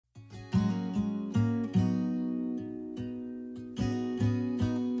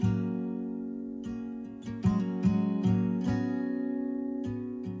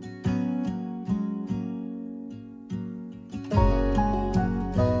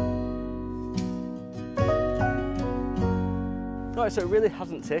Right, so it really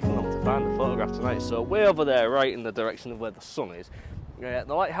hasn't taken long to find the photograph tonight. So way over there, right in the direction of where the sun is, the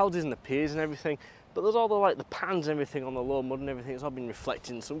lighthouses and the piers and everything, but there's all the pans and everything on the low mud and everything. It's all been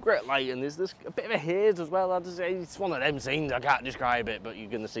reflecting some great light, and there's a bit of a haze as well. I'd say it's one of them scenes, I can't describe it, but you're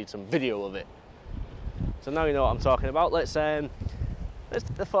going to see some video of it. So now you know what I'm talking about. Let's take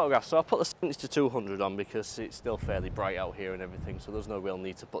the photograph. So I put the 70 to 200 on because it's still fairly bright out here and everything, so there's no real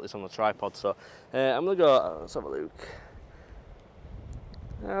need to put this on the tripod. So I'm going to go, let's have a look.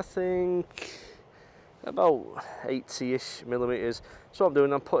 I think about 80-ish millimeters. So what I'm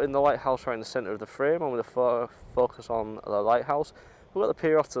doing, I'm putting the lighthouse right in the centre of the frame. I'm going to focus on the lighthouse. We've got the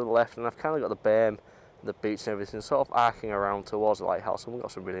pier off to the left, and I've kind of got the Bairn, the beach and everything sort of arcing around towards the lighthouse, and we've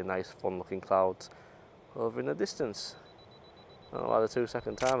got some really nice fun looking clouds over in the distance. I don't know why the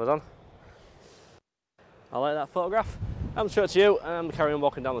 2-second timer's on. I like that photograph. I'm sure to you, and I'm carrying on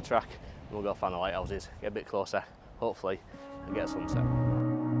walking down the track, and we'll go find the lighthouses, get a bit closer, hopefully, and get a sunset.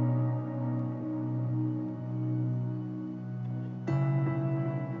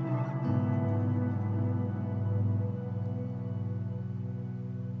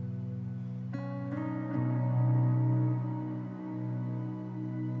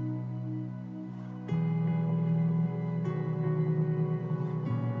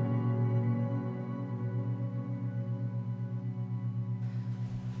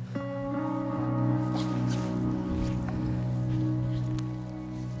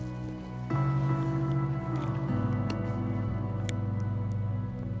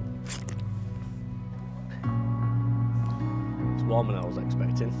 Warmer than I was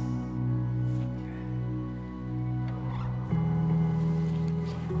expecting.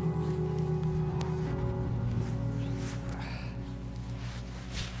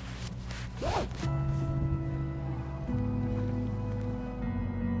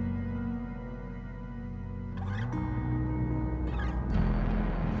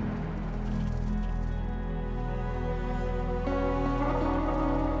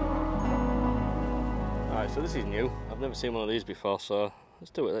 So this is new. I've never seen one of these before, so let's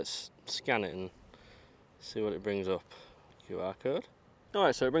do it. Let's scan it and see what it brings up. QR code.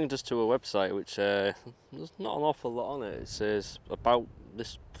 Alright, so it brings us to a website which there's not an awful lot on it. It says about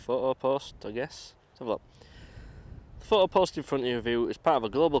this photo post, I guess. Let's have a look. The photo post in front of you is part of a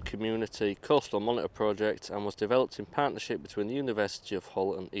global community coastal monitor project and was developed in partnership between the University of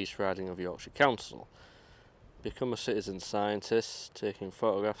Hull and East Riding of Yorkshire Council. Become a citizen scientist, taking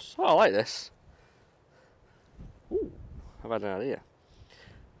photographs. Oh, I like this. Ooh, I've had an idea.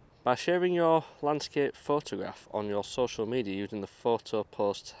 By sharing your landscape photograph on your social media using the photo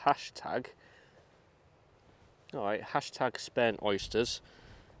post hashtag, alright, hashtag Spurn Oysters,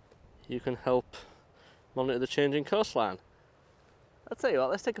 you can help monitor the changing coastline. I'll tell you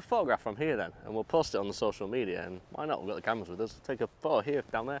what, let's take a photograph from here then, and we'll post it on the social media, and why not, we've got the cameras with us, take a photo here,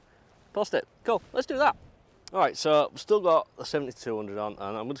 down there, post it. Cool, let's do that. Alright, so we've still got the 70-200 on,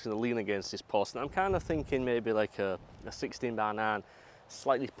 and I'm just going to lean against this post, and I'm kind of thinking maybe like a 16:9,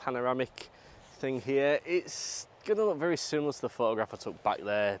 slightly panoramic thing here. It's going to look very similar to the photograph I took back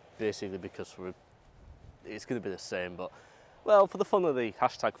there, basically because it's going to be the same, but, well, for the fun of the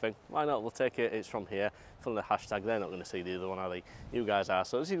hashtag thing, why not? We'll take it, it's from here, fun of the hashtag, they're not going to see the other one, are they? You guys are,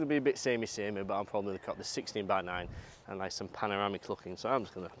 so it's going to be a bit samey, but I'm probably going to cut the 16:9 and nice and panoramic looking, so I'm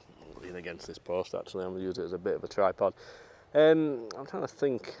just going to lean against this post. Actually, I'm going to use it as a bit of a tripod. I'm trying to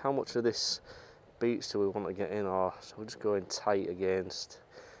think how much of this beach do we want to get in, or so we're just going tight against.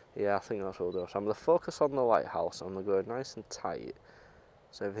 Yeah, I think that's what we'll do. So I'm going to focus on the lighthouse. I'm going to go nice and tight,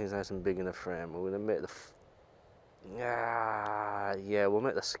 so everything's nice and big in the frame. We're going to make the we'll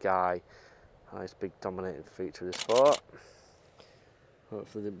make the sky a nice big dominating feature of this photo.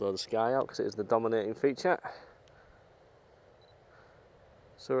 Hopefully, didn't blow the sky out because it is the dominating feature.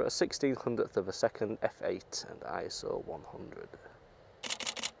 So we're at a 1600th of a second f8 and ISO 100.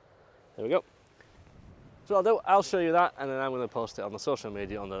 There we go. So I'll show you that, and then I'm going to post it on the social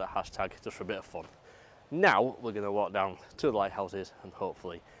media under that hashtag just for a bit of fun. Now we're going to walk down to the lighthouses and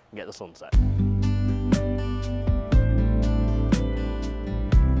hopefully get the sunset.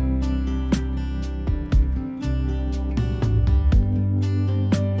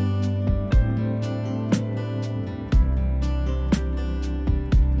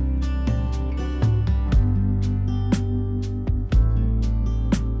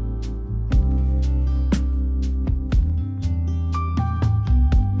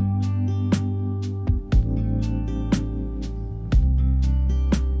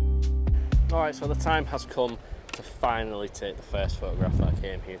 Alright, so the time has come to finally take the first photograph that I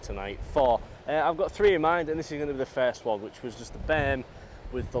came here tonight for. I've got three in mind, and this is going to be the first one, which was just the Bairn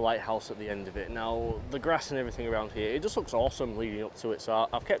with the lighthouse at the end of it. Now, the grass and everything around here, it just looks awesome leading up to it. So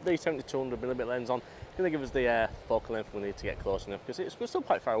I've kept the 70-200mm lens on. It's going to give us the focal length we need to get close enough, because we're still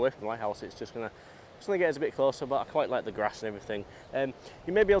quite far away from the lighthouse. It's just going to get us a bit closer, but I quite like the grass and everything.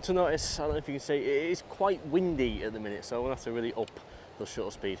 You may be able to notice, I don't know if you can see, it is quite windy at the minute, so I'm going to have to really up the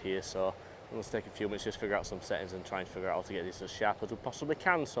shutter speed here. So let's take a few minutes just figure out some settings and try and figure out how to get this as sharp as we possibly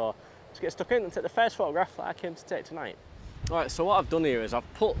can. So let's get stuck in and take the first photograph that I came to take tonight. Alright, so what I've done here is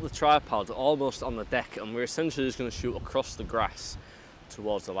I've put the tripod almost on the deck, and we're essentially just going to shoot across the grass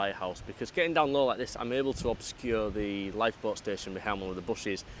towards the lighthouse, because getting down low like this, I'm able to obscure the lifeboat station behind one of the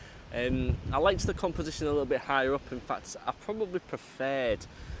bushes. I liked the composition a little bit higher up. In fact, I probably preferred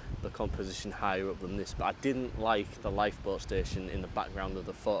the composition higher up than this, but I didn't like the lifeboat station in the background of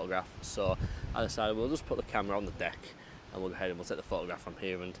the photograph, so I decided we'll just put the camera on the deck and we'll go ahead and we'll take the photograph from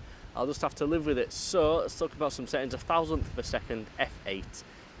here, and I'll just have to live with it. So let's talk about some settings: 1,000th of a second, f8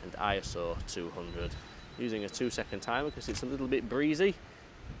 and ISO 200, using a 2-second timer because it's a little bit breezy.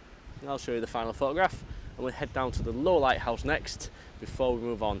 And I'll show you the final photograph, and we'll head down to the low lighthouse next before we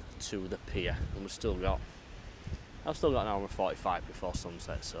move on to the pier. And I've still got an hour and 45 before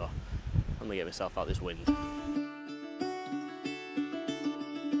sunset, so I'm gonna get myself out this wind.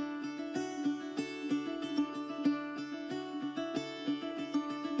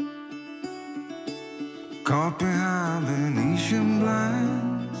 Caught behind Venetian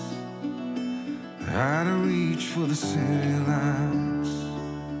blinds, out of reach for the city lights.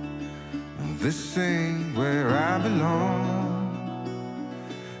 This ain't where I belong.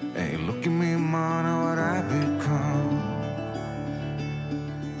 Hey, look at me, man, what I've become.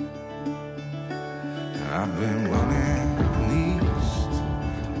 I've been running east,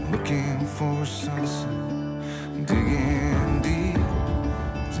 looking for a sunset, digging deep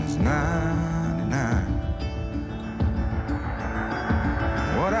since '99.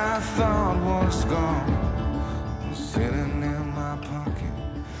 What I thought was gone was sitting in my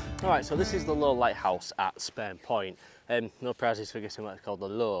pocket. Alright, so this is the low lighthouse at Spurn Point. No prizes for guessing what it's called, the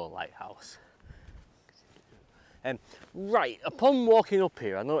low lighthouse. Right, upon walking up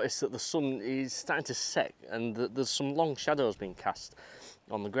here, I noticed that the sun is starting to set, and there's some long shadows being cast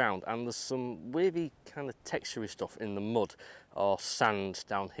on the ground, and there's some wavy kind of textury stuff in the mud or sand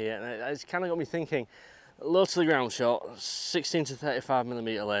down here, and it's kind of got me thinking, low to the ground shot,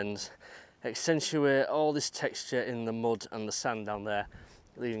 16-35mm lens, accentuate all this texture in the mud and the sand down there,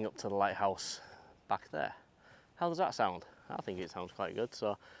 leading up to the lighthouse back there. How does that sound? I think it sounds quite good,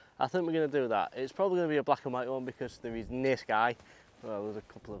 so I think we're going to do that. It's probably going to be a black and white one because there is no sky. Well, there's a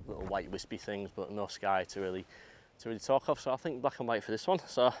couple of little white wispy things, but no sky to really talk of, so I think black and white for this one.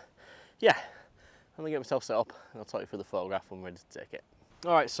 So yeah, I'm going to get myself set up and I'll talk you through the photograph when we're ready to take it.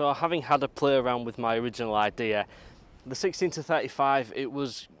 Alright, so having had a play around with my original idea, the 16-35, it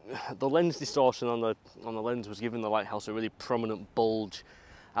was the lens distortion on the lens was giving the lighthouse a really prominent bulge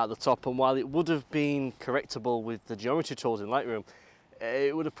at the top, and while it would have been correctable with the geometry tools in Lightroom,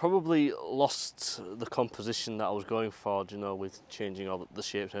 it would have probably lost the composition that I was going for, you know, with changing all the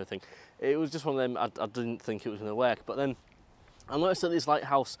shapes and everything. It was just one of them, I didn't think it was going to work. But then I noticed that this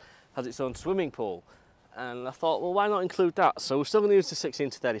lighthouse has its own swimming pool, and I thought, well, why not include that? So we're still going to use the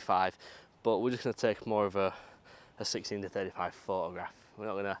 16-35, but we're just going to take more of a 16-35 photograph. We're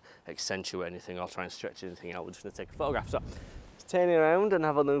not going to accentuate anything or try and stretch anything out, we're just going to take a photograph. So let's turn it around and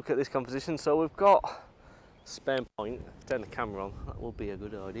have a look at this composition. So we've got Spurn Point. Turn the camera on, that will be a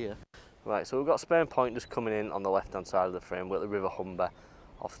good idea. Right, so we've got Spurn Point just coming in on the left hand side of the frame. We've got the River Humber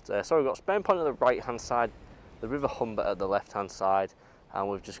off there. So we've got Spurn Point on the right hand side, the River Humber at the left hand side, and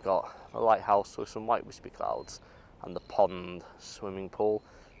we've just got the lighthouse with some white wispy clouds and the pond swimming pool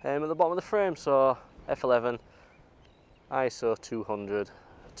at the bottom of the frame. So f11, ISO 200,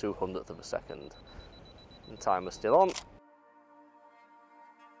 200th of a second, and timer's still on.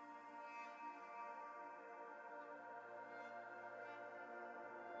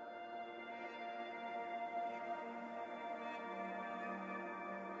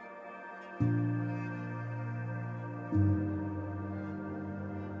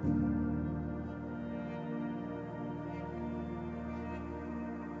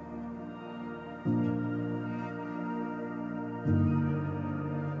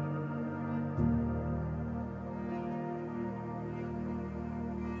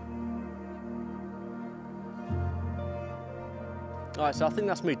 Alright, so I think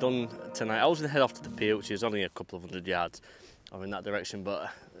that's me done tonight. I was going to head off to the pier, which is only a couple of 100 yards or in that direction,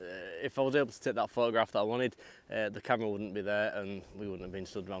 but if I was able to take that photograph that I wanted, the camera wouldn't be there and we wouldn't have been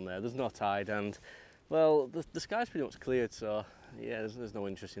stood around there. There's no tide, and well, the sky's pretty much cleared, so yeah, there's no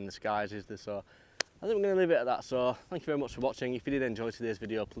interest in the skies, is there? So I think we're going to leave it at that, so thank you very much for watching. If you did enjoy today's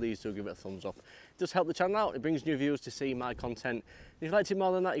video, please do give it a thumbs up. It does help the channel out, it brings new viewers to see my content. If you liked it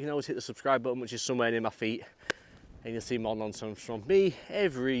more than that, you can always hit the subscribe button, which is somewhere near my feet, and you'll see more nonsense from me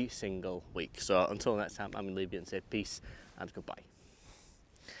every single week. So until next time, I'm going to leave you and say peace and goodbye.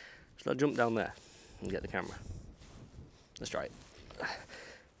 Shall I jump down there and get the camera? Let's try it.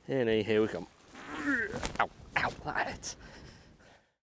 Here we come. Ow, ow, that's it.